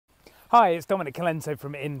Hi, it's Dominic Colenso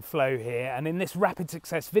from Inflow here, and in this Rapid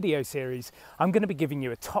Success video series, I'm going to be giving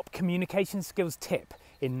you a top communication skills tip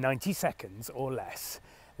in 90 seconds or less.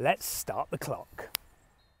 Let's start the clock.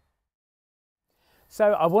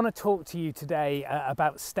 So I want to talk to you today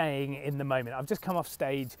about staying in the moment. I've just come off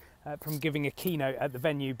stage from giving a keynote at the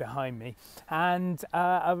venue behind me, and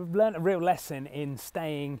I've learned a real lesson in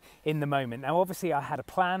staying in the moment. Now obviously I had a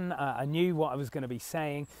plan, I knew what I was going to be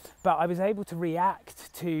saying, but I was able to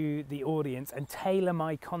react to the audience and tailor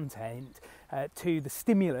my content to the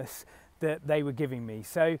stimulus that they were giving me.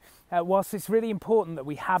 So whilst it's really important that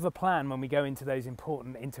we have a plan when we go into those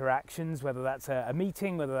important interactions, whether that's a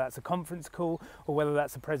meeting, whether that's a conference call, or whether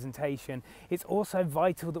that's a presentation, it's also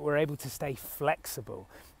vital that we're able to stay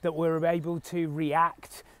flexible, that we're able to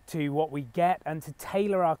react to what we get and to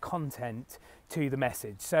tailor our content to the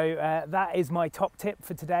message. So that is my top tip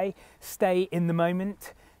for today. Stay in the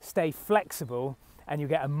moment, stay flexible, and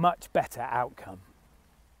you'll get a much better outcome.